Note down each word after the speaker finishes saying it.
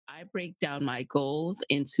I break down my goals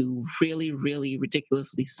into really, really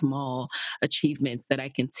ridiculously small achievements that I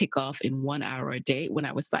can tick off in 1 hour a day when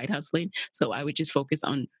I was side hustling. So I would just focus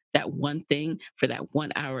on that one thing for that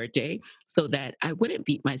 1 hour a day so that I wouldn't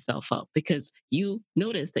beat myself up because you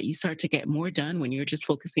notice that you start to get more done when you're just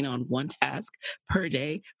focusing on one task per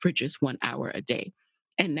day for just 1 hour a day.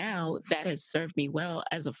 And now that has served me well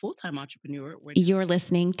as a full time entrepreneur. You're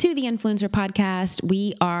listening to the Influencer Podcast.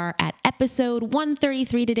 We are at episode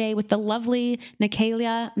 133 today with the lovely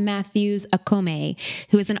Nicaila Matthews Okome,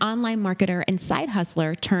 who is an online marketer and side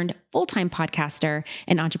hustler turned full-time podcaster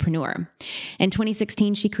and entrepreneur. In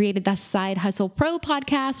 2016, she created the Side Hustle Pro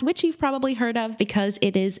podcast, which you've probably heard of because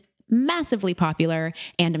it is massively popular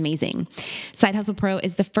and amazing. Side Hustle Pro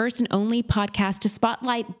is the first and only podcast to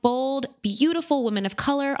spotlight bold, beautiful women of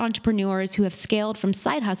color entrepreneurs who have scaled from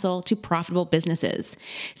side hustle to profitable businesses.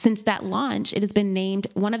 Since that launch, it has been named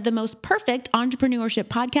one of the most perfect entrepreneurship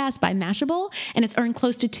podcasts by Mashable, and it's earned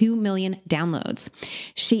close to 2 million downloads.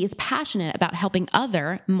 She is passionate about helping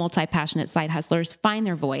other multi-passionate side hustlers find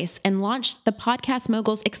their voice and launched the Podcast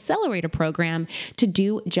Moguls Accelerator program to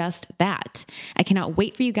do just that. I cannot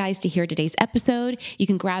wait for you guys to hear today's episode. You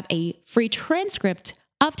can grab a free transcript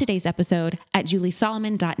of today's episode at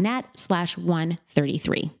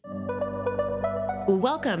juliesolomon.net/133.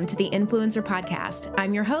 Welcome to the Influencer Podcast.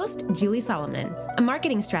 I'm your host, Julie Solomon, a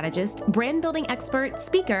marketing strategist, brand building expert,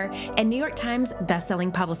 speaker, and New York Times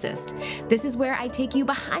bestselling publicist. This is where I take you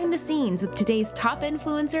behind the scenes with today's top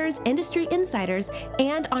influencers, industry insiders,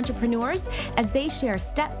 and entrepreneurs as they share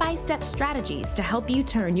step-by-step strategies to help you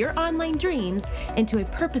turn your online dreams into a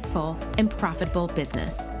purposeful and profitable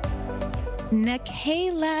business.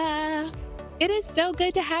 Nicaila, it is so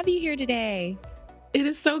good to have you here today. It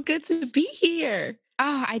is so good to be here.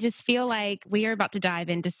 Oh, I just feel like we are about to dive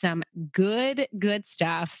into some good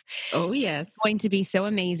stuff. Oh, yes. It's going to be so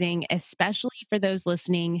amazing, especially for those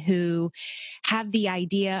listening who have the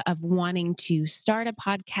idea of wanting to start a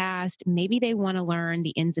podcast. Maybe they want to learn the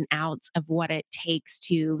ins and outs of what it takes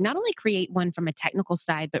to not only create one from a technical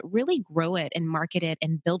side, but really grow it and market it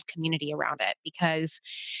and build community around it, because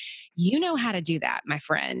you know how to do that, my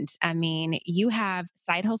friend. I mean, you have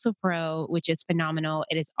Side Hustle Pro, which is phenomenal.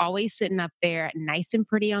 It is always sitting up there, nice and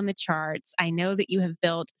pretty on the charts. I know that you have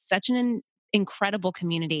built such an incredible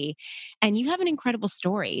community and you have an incredible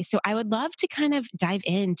story. So I would love to kind of dive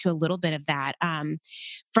into a little bit of that,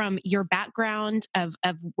 from your background of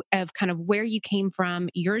kind of where you came from,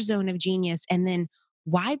 your zone of genius, and then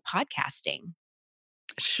why podcasting?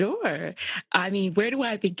 Sure. I mean, where do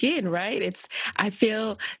I begin, right? I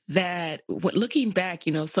feel that looking back,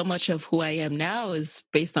 so much of who I am now is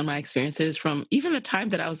based on my experiences from even the time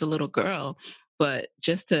that I was a little girl. But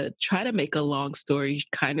just to try to make a long story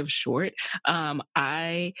kind of short, growing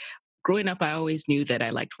up, I always knew that I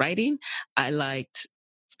liked writing. I liked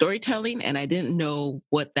storytelling, and I didn't know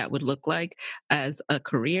what that would look like as a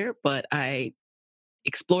career, but I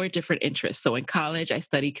explored different interests. So in college, I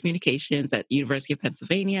studied communications at the University of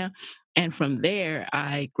Pennsylvania. And from there,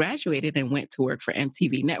 I graduated and went to work for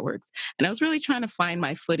MTV Networks. And I was really trying to find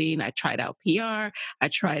my footing. I tried out PR.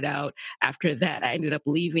 After that, I ended up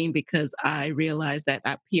leaving because I realized that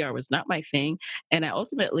PR was not my thing. And I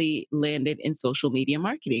ultimately landed in social media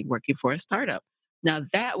marketing, working for a startup. Now,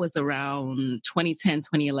 that was around 2010,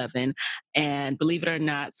 2011. And believe it or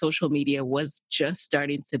not, social media was just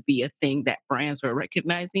starting to be a thing that brands were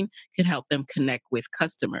recognizing could help them connect with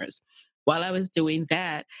customers. While I was doing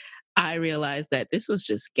that, I realized that this was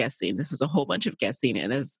just guessing. This was a whole bunch of guessing.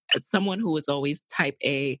 And as someone who was always type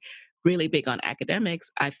A, really big on academics,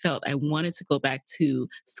 I felt I wanted to go back to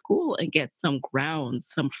school and get some grounds,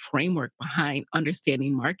 some framework behind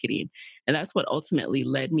understanding marketing. And that's what ultimately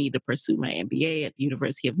led me to pursue my MBA at the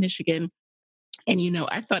University of Michigan. And,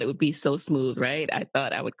 I thought it would be so smooth, right? I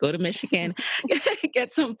thought I would go to Michigan,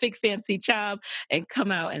 get some big fancy job and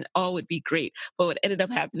come out and all would be great. But what ended up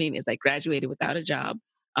happening is I graduated without a job.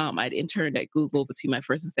 I'd interned at Google between my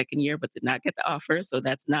first and second year, but did not get the offer. So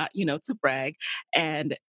that's not, to brag.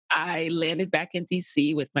 And I landed back in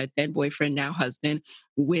DC with my then boyfriend, now husband,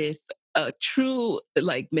 with a true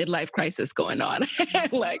midlife crisis going on.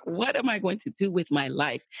 Like, what am I going to do with my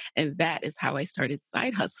life? And that is how I started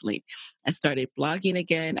side hustling. I started blogging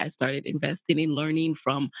again. I started investing in learning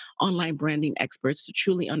from online branding experts to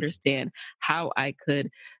truly understand how I could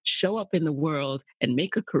show up in the world and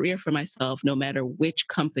make a career for myself, no matter which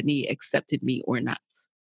company accepted me or not.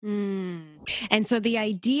 And so the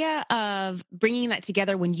idea of bringing that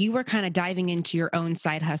together when you were kind of diving into your own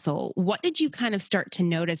side hustle, what did you kind of start to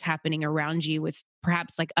notice happening around you with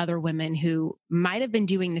perhaps like other women who might have been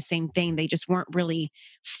doing the same thing? They just weren't really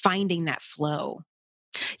finding that flow.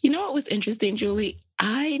 You know what was interesting, Julie?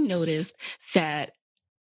 I noticed that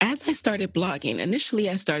as I started blogging, initially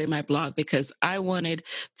I started my blog because I wanted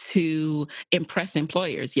to impress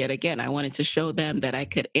employers. Yet again, I wanted to show them that I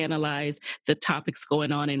could analyze the topics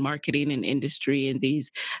going on in marketing and industry in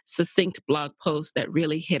these succinct blog posts that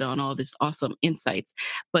really hit on all this awesome insights.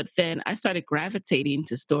 But then I started gravitating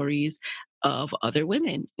to stories of other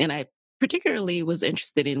women. And I particularly was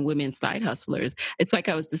interested in women side hustlers. It's like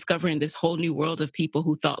I was discovering this whole new world of people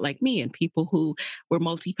who thought like me and people who were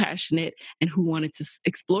multi passionate and who wanted to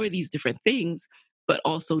explore these different things, but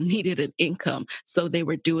also needed an income. So they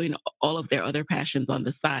were doing all of their other passions on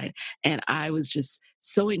the side. And I was just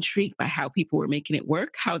so intrigued by how people were making it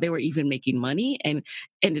work, how they were even making money, and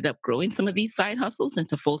ended up growing some of these side hustles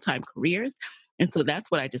into full time careers. And so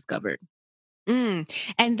that's what I discovered. Mm.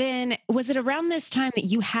 And then was it around this time that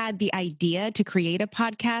you had the idea to create a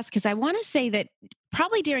podcast? Because I want to say that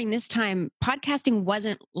probably during this time, podcasting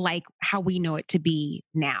wasn't like how we know it to be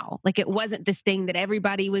now. Like it wasn't this thing that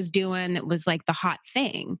everybody was doing that was like the hot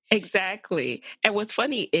thing. Exactly. And what's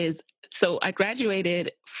funny is, so I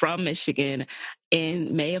graduated from Michigan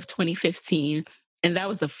in May of 2015. And that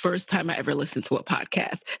was the first time I ever listened to a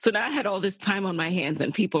podcast. So now I had all this time on my hands,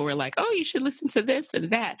 and people were like, oh, you should listen to this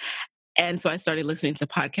and that. And so I started listening to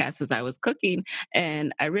podcasts as I was cooking,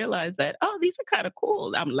 and I realized that, oh, these are kind of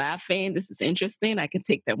cool. I'm laughing. This is interesting. I can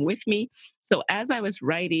take them with me. So as I was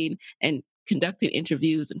writing and conducting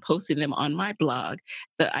interviews and posting them on my blog,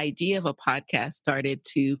 the idea of a podcast started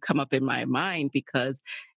to come up in my mind because,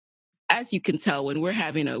 as you can tell, when we're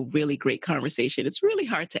having a really great conversation, it's really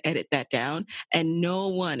hard to edit that down. And no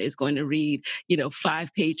one is going to read,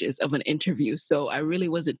 5 pages of an interview. So I really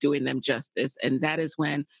wasn't doing them justice. And that is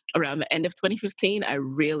when, around the end of 2015, I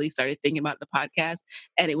really started thinking about the podcast.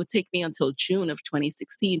 And it would take me until June of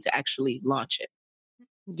 2016 to actually launch it.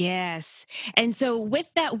 Yes. And so with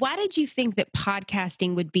that, why did you think that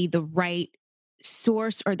podcasting would be the right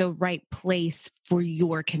source or the right place for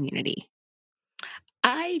your community?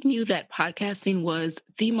 I knew that podcasting was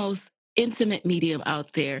the most intimate medium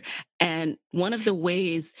out there. And one of the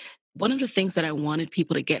things that I wanted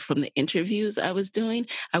people to get from the interviews I was doing,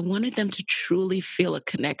 I wanted them to truly feel a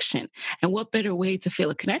connection. And what better way to feel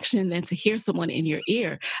a connection than to hear someone in your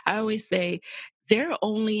ear? I always say there are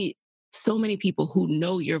only so many people who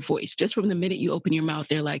know your voice. Just from the minute you open your mouth,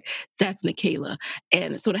 they're like, that's Nicaila.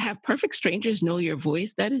 And so to have perfect strangers know your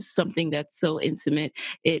voice, that is something that's so intimate.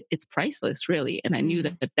 It's priceless, really. And I knew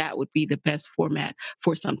Mm. that would be the best format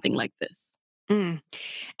for something like this. Mm.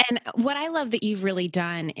 And what I love that you've really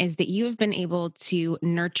done is that you have been able to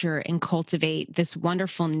nurture and cultivate this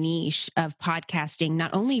wonderful niche of podcasting,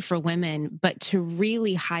 not only for women, but to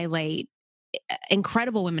really highlight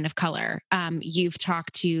incredible women of color. You've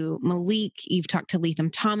talked to Malik, you've talked to Lethem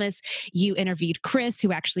Thomas, you interviewed Chris,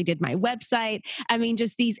 who actually did my website. I mean,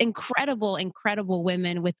 just these incredible, incredible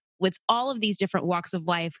women with all of these different walks of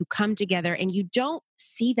life who come together, and you don't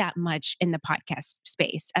see that much in the podcast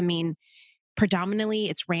space. I mean, predominantly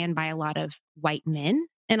it's ran by a lot of white men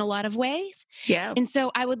in a lot of ways. Yeah. And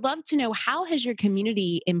so I would love to know, how has your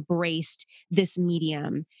community embraced this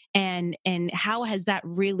medium, and how has that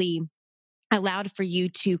really allowed for you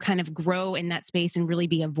to kind of grow in that space and really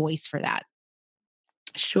be a voice for that?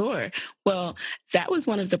 Sure. Well, that was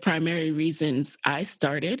one of the primary reasons I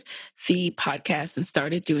started the podcast and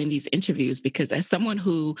started doing these interviews, because as someone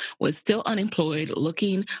who was still unemployed,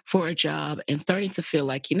 looking for a job and starting to feel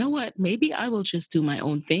like, you know what, maybe I will just do my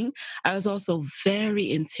own thing, I was also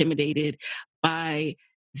very intimidated by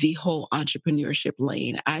the whole entrepreneurship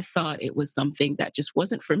lane. I thought it was something that just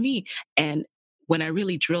wasn't for me. And when I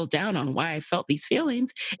really drilled down on why I felt these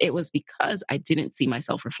feelings, it was because I didn't see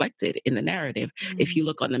myself reflected in the narrative. If you Mm.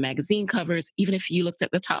 look on the magazine covers, even if you looked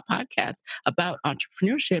at the top podcasts about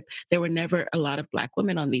entrepreneurship, there were never a lot of Black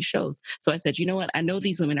women on these shows. So I said, you know what? I know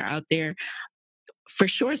these women are out there. For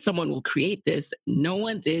sure, someone will create this. No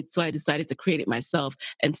one did. So I decided to create it myself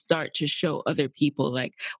and start to show other people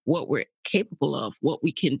like what we're capable of, what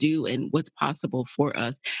we can do, and what's possible for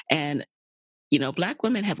us. And Black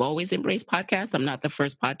women have always embraced podcasts. I'm not the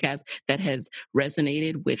first podcast that has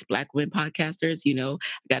resonated with Black women podcasters. I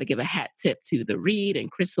got to give a hat tip to The Read and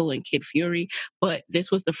Crystal and Kid Fury. But this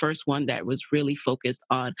was the first one that was really focused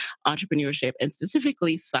on entrepreneurship and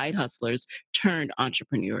specifically side hustlers turned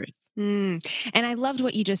entrepreneurs. Mm. And I loved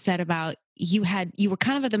what you just said about you were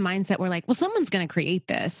kind of at the mindset where like, well, someone's going to create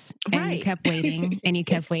this. And you Right. kept waiting and you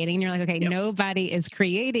kept waiting. And you're like, okay, Yep. nobody is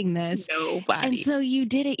creating this. And Nobody. so you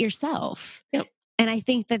did it yourself. Yep. And I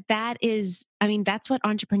think that is, I mean, that's what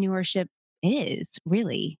entrepreneurship is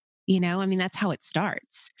really, I mean, that's how it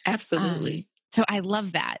starts. Um, Absolutely. so I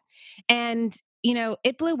love that. And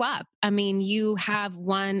it blew up. I mean, you have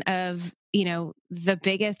one of, the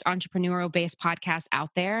biggest entrepreneurial based podcasts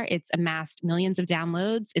out there. It's amassed millions of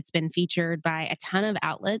downloads. It's been featured by a ton of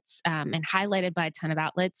outlets and highlighted by a ton of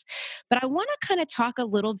outlets. But I want to kind of talk a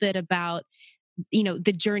little bit about,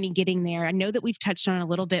 the journey getting there. I know that we've touched on it a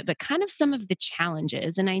little bit, but kind of some of the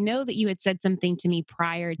challenges. And I know that you had said something to me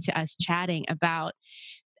prior to us chatting about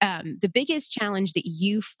the biggest challenge that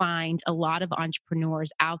you find a lot of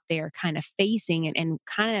entrepreneurs out there kind of facing and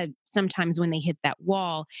kind of sometimes when they hit that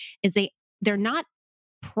wall is they're not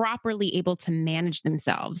properly able to manage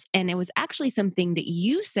themselves. And it was actually something that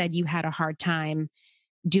you said you had a hard time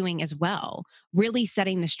doing as well, really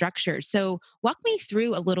setting the structure. So walk me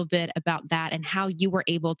through a little bit about that and how you were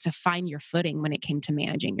able to find your footing when it came to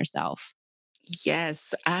managing yourself.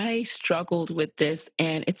 Yes, I struggled with this,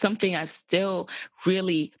 and it's something I've still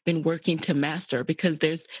really been working to master because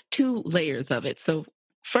there's two layers of it. So,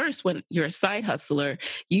 first, when you're a side hustler,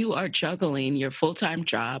 you are juggling your full time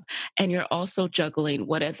job and you're also juggling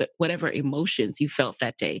whatever emotions you felt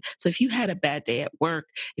that day. So, if you had a bad day at work,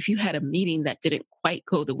 if you had a meeting that didn't quite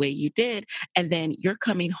go the way you did, and then you're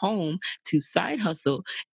coming home to side hustle,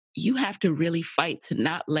 you have to really fight to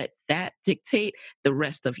not let that dictate the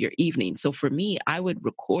rest of your evening. So for me, I would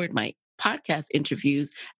record my podcast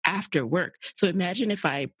interviews after work. So imagine if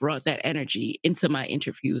I brought that energy into my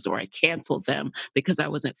interviews or I canceled them because I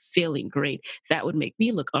wasn't feeling great. That would make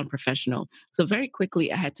me look unprofessional. So very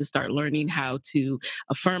quickly, I had to start learning how to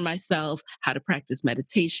affirm myself, how to practice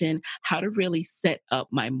meditation, how to really set up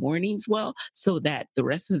my mornings well so that the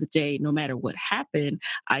rest of the day, no matter what happened,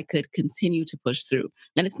 I could continue to push through.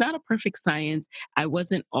 And it's not a perfect science. I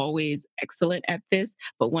wasn't always excellent at this,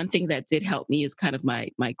 but one thing that did help me is kind of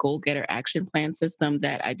my goal getter action plan system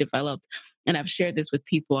that I developed. And I've shared this with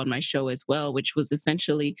people on my show as well, which was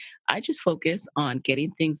essentially I just focus on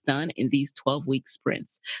getting things done in these 12-week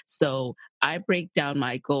sprints. So I break down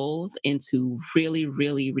my goals into really,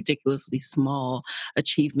 really ridiculously small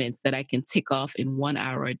achievements that I can tick off in 1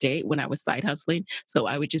 hour a day when I was side hustling. So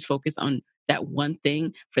I would just focus on that one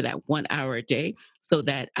thing for that 1 hour a day so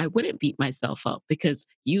that I wouldn't beat myself up because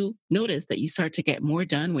you notice that you start to get more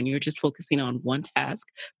done when you're just focusing on one task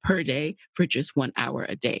per day for just 1 hour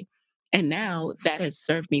a day. And now that has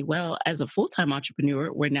served me well as a full time entrepreneur,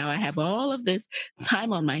 where now I have all of this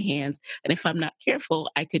time on my hands. And if I'm not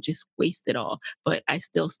careful, I could just waste it all. But I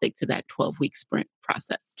still stick to that 12-week sprint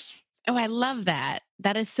process. Oh, I love that.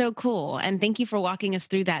 That is so cool. And thank you for walking us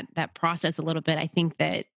through that process a little bit. I think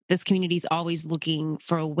that this community is always looking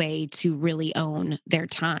for a way to really own their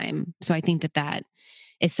time. So I think that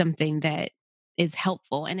is something that is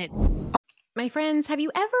helpful and it. My friends, have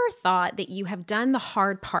you ever thought that you have done the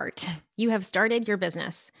hard part? You have started your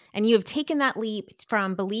business and you have taken that leap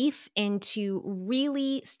from belief into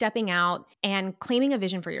really stepping out and claiming a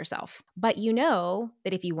vision for yourself. But you know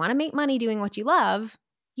that if you want to make money doing what you love,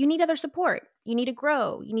 you need other support. You need to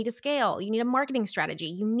grow. You need to scale. You need a marketing strategy.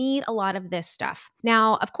 You need a lot of this stuff.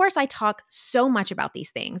 Now, of course, I talk so much about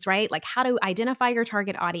these things, right? Like how to identify your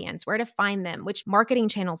target audience, where to find them, which marketing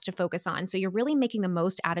channels to focus on. So you're really making the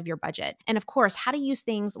most out of your budget. And of course, how to use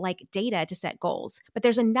things like data to set goals. But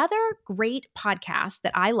there's another great podcast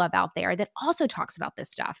that I love out there that also talks about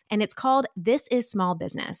this stuff. And it's called This is Small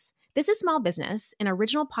Business. This is Small Business, an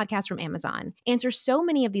original podcast from Amazon, answers so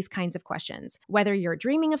many of these kinds of questions. Whether you're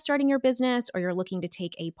dreaming of starting your business or you're looking to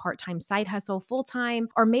take a part-time side hustle full-time,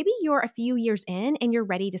 or maybe you're a few years in and you're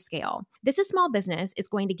ready to scale. This is Small Business is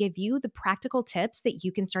going to give you the practical tips that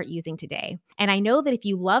you can start using today. And I know that if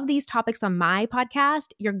you love these topics on my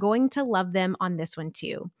podcast, you're going to love them on this one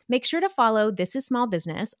too. Make sure to follow This is Small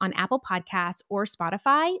Business on Apple Podcasts or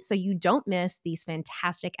Spotify so you don't miss these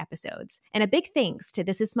fantastic episodes. And a big thanks to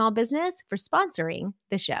This is Small Business for sponsoring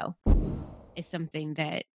the show. Is something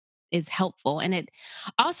that is helpful. And it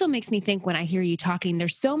also makes me think when I hear you talking,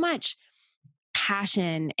 there's so much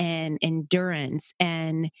passion and endurance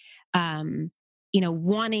and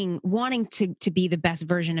wanting to be the best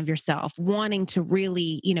version of yourself, wanting to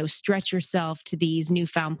really, stretch yourself to these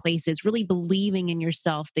newfound places, really believing in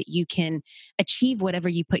yourself that you can achieve whatever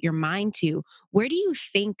you put your mind to. Where do you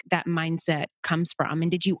think that mindset comes from? And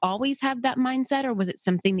did you always have that mindset, or was it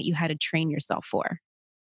something that you had to train yourself for?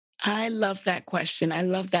 I love that question. I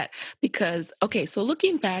love that because, okay, so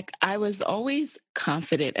looking back, I was always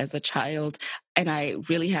confident as a child, and I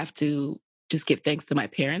really have to just give thanks to my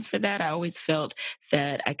parents for that. I always felt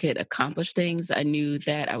that I could accomplish things. I knew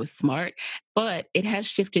that I was smart, but it has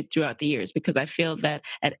shifted throughout the years because I feel that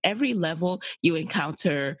at every level you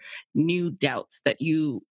encounter new doubts that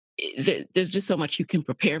you there's just so much you can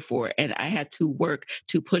prepare for, and I had to work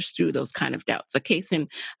to push through those kind of doubts. An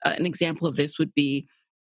example of this would be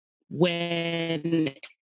when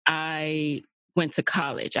I went to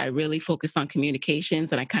college. I really focused on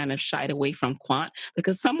communications, and I kind of shied away from quant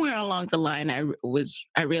because somewhere along the line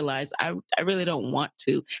I realized I really don't want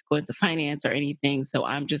to go into finance or anything. So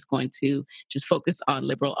I'm just going to just focus on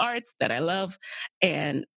liberal arts that I love,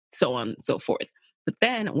 and so on and so forth. But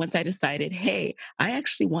then once I decided, hey, I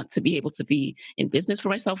actually want to be able to be in business for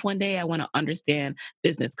myself one day. I want to understand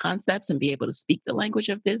business concepts and be able to speak the language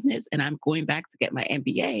of business. And I'm going back to get my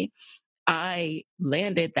MBA. I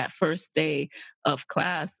landed that first day of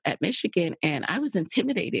class at Michigan and I was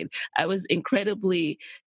intimidated. I was incredibly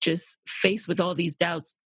just faced with all these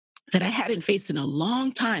doubts that I hadn't faced in a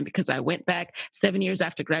long time because I went back 7 years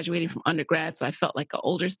after graduating from undergrad. So I felt like an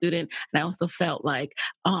older student. And I also felt like,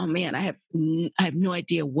 oh man, I have no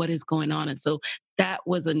idea what is going on. And so that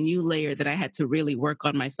was a new layer that I had to really work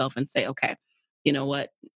on myself and say, okay, you know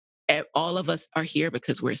what? All of us are here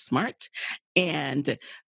because we're smart. And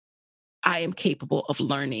I am capable of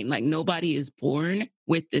learning. Like nobody is born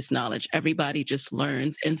with this knowledge. Everybody just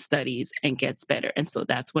learns and studies and gets better. And so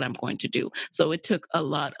that's what I'm going to do. So it took a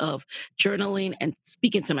lot of journaling and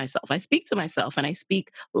speaking to myself. I speak to myself and I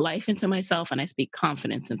speak life into myself and I speak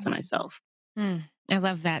confidence into myself. I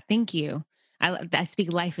love that. Thank you. I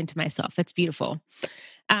speak life into myself. That's beautiful.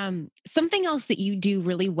 Something else that you do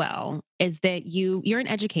really well is that you're an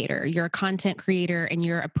educator, you're a content creator, and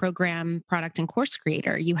you're a program, product, and course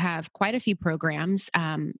creator. You have quite a few programs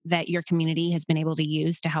that your community has been able to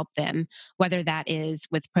use to help them, whether that is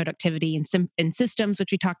with productivity and systems,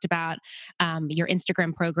 which we talked about, your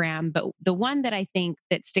Instagram program. But the one that I think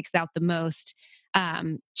that sticks out the most,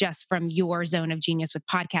 just from your zone of genius with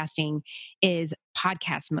podcasting, is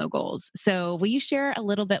Podcast Moguls. So, will you share a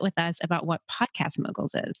little bit with us about what Podcast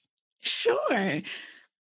Moguls is? Sure.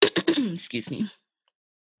 Excuse me.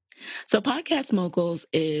 So, Podcast Moguls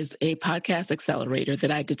is a podcast accelerator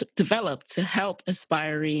that I developed to help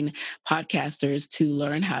aspiring podcasters to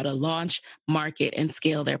learn how to launch, market, and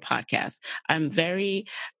scale their podcast. I'm very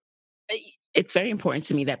it's very important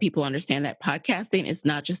to me that people understand that podcasting is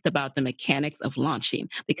not just about the mechanics of launching,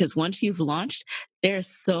 because once you've launched, there's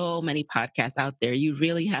so many podcasts out there. You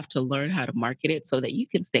really have to learn how to market it so that you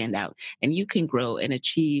can stand out and you can grow and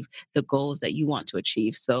achieve the goals that you want to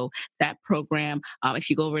achieve. So that program, if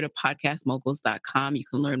you go over to podcastmoguls.com, you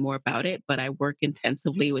can learn more about it. But I work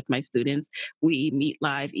intensively with my students. We meet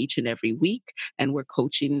live each and every week, and we're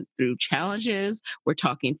coaching through challenges. We're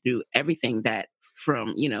talking through everything that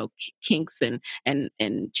from kinks and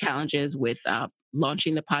challenges with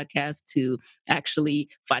launching the podcast to actually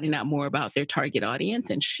finding out more about their target audience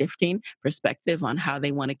and shifting perspective on how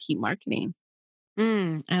they want to keep marketing.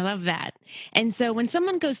 I love that. And so, when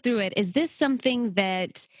someone goes through it, is this something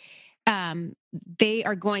that um, they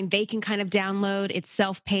can kind of download? It's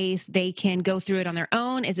self-paced. They can go through it on their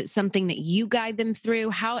own. Is it something that you guide them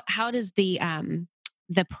through? How does the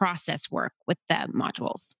process work with the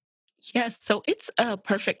modules? Yes, so it's a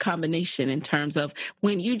perfect combination in terms of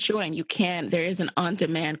when you join, there is an on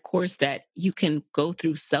demand course that you can go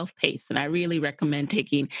through self paced. And I really recommend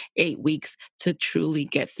taking 8 weeks to truly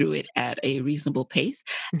get through it at a reasonable pace.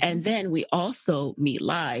 And then we also meet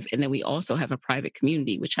live, and then we also have a private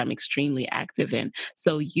community, which I'm extremely active in.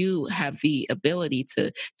 So you have the ability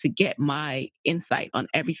to get my insight on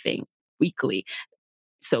everything weekly.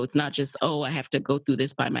 So it's not just, oh, I have to go through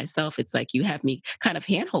this by myself. It's like you have me kind of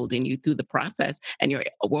hand holding you through the process, and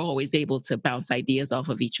we're always able to bounce ideas off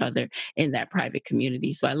of each other in that private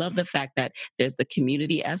community. So I love the fact that there's the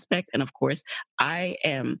community aspect. And of course, I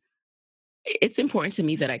am it's important to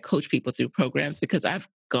me that I coach people through programs because I've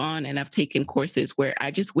gone and I've taken courses where I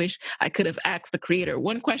just wish I could have asked the creator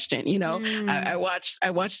one question. Mm. I watched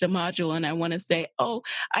a module and I want to say, oh,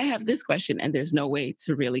 I have this question, and there's no way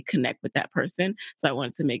to really connect with that person. So I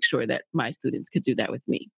wanted to make sure that my students could do that with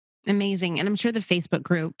me. Amazing. And I'm sure the Facebook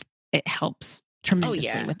group, it helps Oh tremendously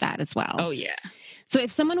yeah. with that as well. Oh yeah. So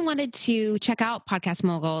if someone wanted to check out Podcast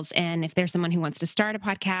Moguls, and if there's someone who wants to start a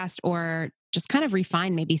podcast or just kind of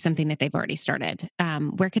refine maybe something that they've already started,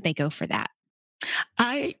 where could they go for that?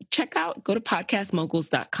 Go to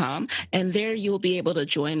podcastmoguls.com, and there you'll be able to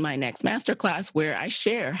join my next masterclass where I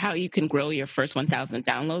share how you can grow your first 1,000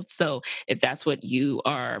 downloads. So if that's what you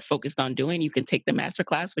are focused on doing, you can take the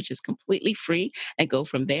masterclass, which is completely free, and go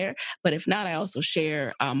from there. But if not, I also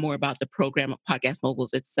share more about the program of Podcast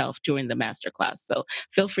Moguls itself during the masterclass. So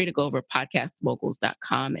feel free to go over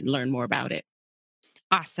podcastmoguls.com and learn more about it.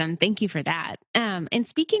 Awesome. Thank you for that. And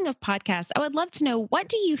speaking of podcasts, I would love to know, what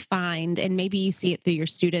do you find, and maybe you see it through your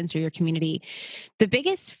students or your community, the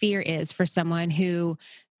biggest fear is for someone who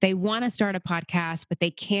they want to start a podcast, but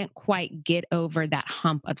they can't quite get over that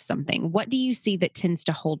hump of something? What do you see that tends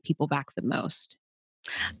to hold people back the most?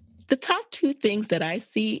 The top two things that I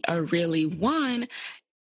see are really one,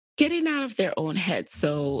 getting out of their own heads.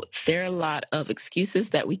 So there are a lot of excuses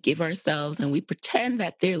that we give ourselves and we pretend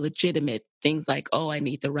that they're legitimate. Things like, oh, I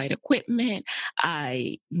need the right equipment.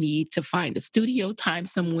 I need to find a studio time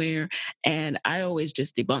somewhere. And I always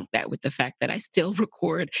just debunk that with the fact that I still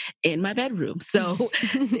record in my bedroom. So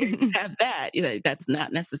there you have that. That's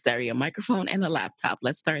not necessary. A microphone and a laptop.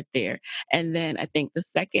 Let's start there. And then I think the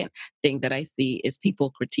second thing that I see is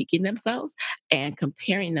people critiquing themselves and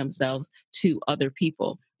comparing themselves to other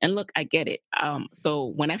people. And look, I get it.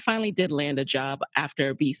 So when I finally did land a job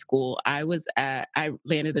after B school, I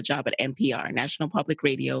landed a job at NPR, National Public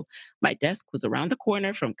Radio. My desk was around the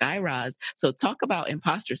corner from Guy Raz. So talk about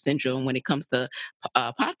imposter syndrome when it comes to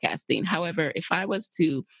podcasting. However, if I was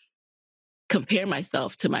to compare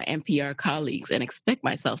myself to my NPR colleagues and expect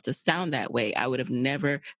myself to sound that way, I would have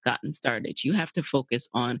never gotten started. You have to focus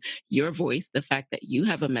on your voice, the fact that you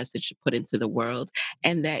have a message to put into the world,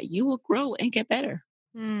 and that you will grow and get better.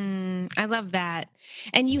 I love that.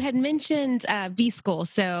 And you had mentioned B School,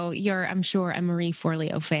 so you're, I'm sure, a Marie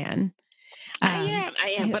Forleo fan. Um,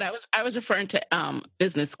 I am, but I was referring to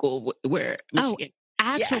business school where oh, Michigan.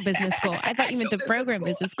 Yeah, actual business school. I thought you meant actual the business program school.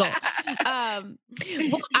 business school.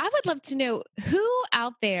 Well, I would love to know who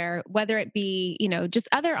out there, whether it be, just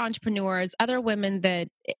other entrepreneurs, other women that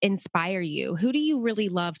inspire you. Who do you really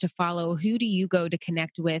love to follow? Who do you go to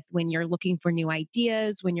connect with when you're looking for new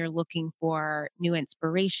ideas, when you're looking for new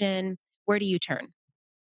inspiration? Where do you turn?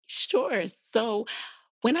 Sure. So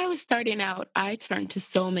when I was starting out, I turned to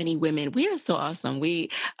so many women. We are so awesome. We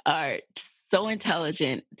are so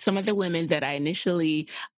intelligent. Some of the women that I initially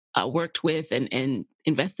worked with and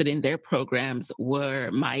invested in their programs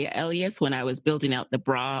were Maya Elias when I was building out the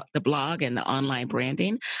blog and the online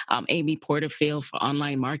branding. Amy Porterfield for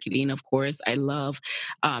online marketing, of course. I love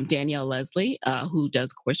Danielle Leslie, who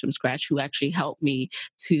does Course from Scratch, who actually helped me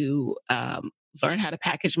to learn how to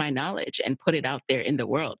package my knowledge and put it out there in the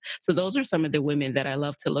world. So those are some of the women that I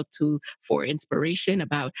love to look to for inspiration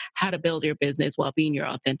about how to build your business while being your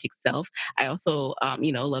authentic self. I also,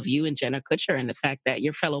 love you and Jenna Kutcher and the fact that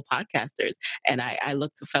you're fellow podcasters. And I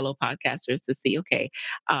look to fellow podcasters to see, okay,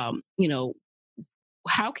 um, you know,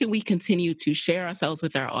 how can we continue to share ourselves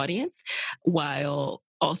with our audience while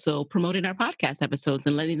also promoting our podcast episodes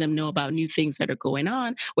and letting them know about new things that are going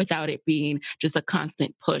on without it being just a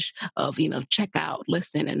constant push of, check out,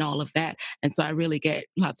 listen, and all of that. And so I really get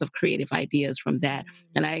lots of creative ideas from that.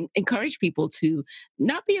 And I encourage people to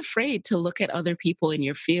not be afraid to look at other people in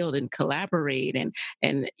your field and collaborate and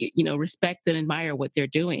respect and admire what they're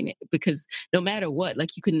doing, because no matter what,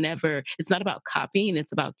 like, you can never, it's not about copying,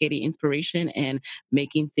 it's about getting inspiration and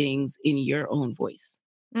making things in your own voice.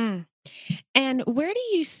 Mm. And where do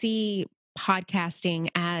you see podcasting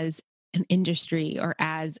as an industry or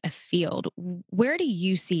as a field? Where do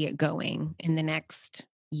you see it going in the next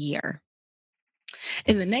year?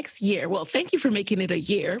 In the next year, well, thank you for making it a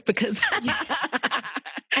year because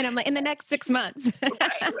And I'm like, in the next 6 months.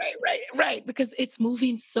 right, because it's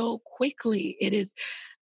moving so quickly. It is.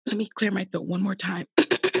 Let me clear my throat one more time.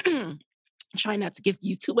 Try not to give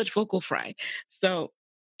you too much vocal fry. So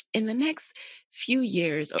in the next few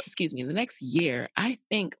years, or excuse me, in the next year, I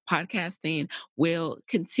think podcasting will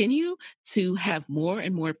continue to have more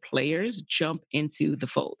and more players jump into the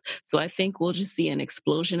fold. So I think we'll just see an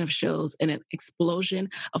explosion of shows and an explosion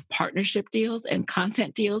of partnership deals and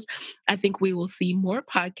content deals. I think we will see more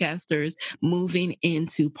podcasters moving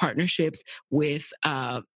into partnerships with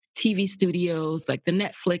TV studios like the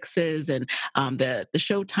Netflixes and the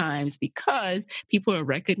Showtimes, because people are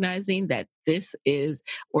recognizing that this is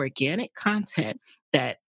organic content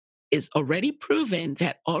that is already proven,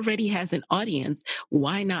 that already has an audience.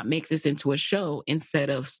 Why not make this into a show instead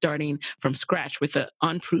of starting from scratch with an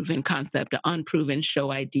unproven concept, an unproven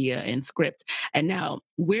show idea and script? And now,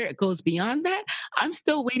 where it goes beyond that, I'm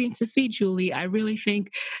still waiting to see, Julie. I really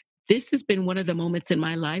think this has been one of the moments in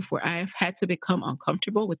my life where I have had to become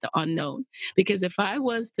uncomfortable with the unknown. Because if I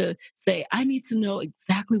was to say, I need to know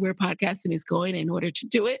exactly where podcasting is going in order to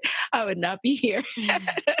do it, I would not be here.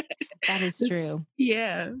 That is true.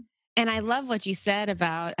 Yeah. And I love what you said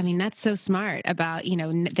about, I mean, that's so smart about, the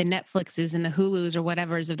Netflixes and the Hulus or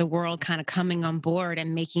whatever's of the world kind of coming on board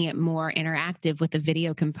and making it more interactive with the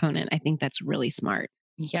video component. I think that's really smart.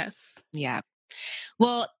 Yes. Yeah.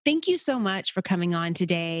 Well, thank you so much for coming on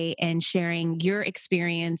today and sharing your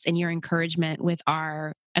experience and your encouragement with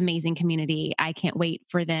our amazing community. I can't wait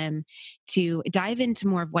for them to dive into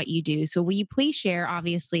more of what you do. So, will you please share,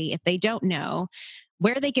 obviously, if they don't know,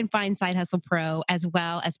 where they can find Side Hustle Pro, as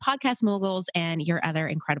well as Podcast Moguls and your other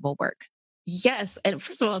incredible work? Yes. And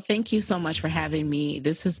first of all, thank you so much for having me.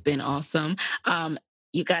 This has been awesome. Um,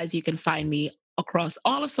 you guys, you can find me across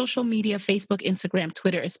all of social media: Facebook, Instagram,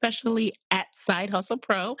 Twitter, especially at Side Hustle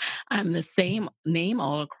Pro. I'm the same name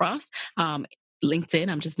all across. Um, LinkedIn,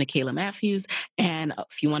 I'm just Nicaila Matthews. And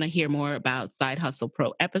if you want to hear more about Side Hustle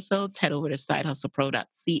Pro episodes, head over to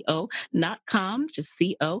sidehustlepro.co, not com, just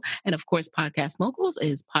co. And of course, Podcast Moguls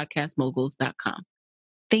is podcastmoguls.com.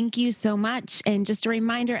 Thank you so much. And just a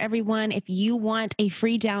reminder, everyone, if you want a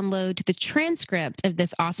free download to the transcript of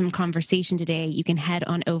this awesome conversation today, you can head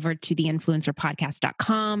on over to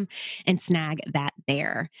theinfluencerpodcast.com and snag that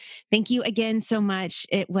there. Thank you again so much.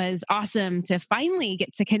 It was awesome to finally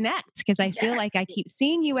get to connect because I feel like Yes. I keep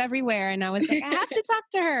seeing you everywhere. And I was like, I have to talk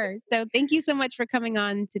to her. So thank you so much for coming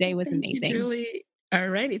on today. It was Thank you, amazing. Julie. All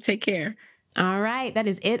righty. Take care. All right, that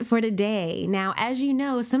is it for today. Now, as you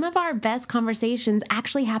know, some of our best conversations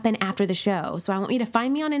actually happen after the show. So I want you to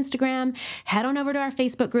find me on Instagram, head on over to our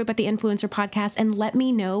Facebook group at the Influencer Podcast, and let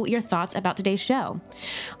me know your thoughts about today's show.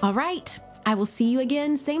 All right, I will see you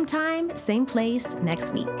again, same time, same place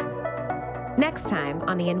next week. Next time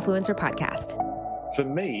on the Influencer Podcast. For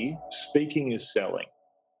me, speaking is selling.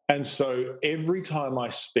 And so every time I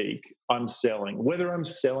speak, I'm selling. Whether I'm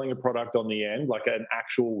selling a product on the end, like an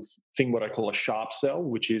actual thing, what I call a sharp sell,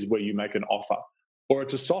 which is where you make an offer, or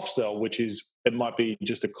it's a soft sell, which is, it might be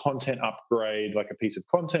just a content upgrade, like a piece of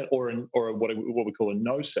content, or what we call a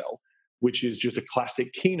no sell, which is just a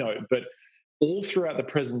classic keynote. But all throughout the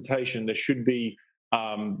presentation, there should be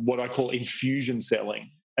what I call infusion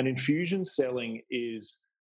selling. And infusion selling is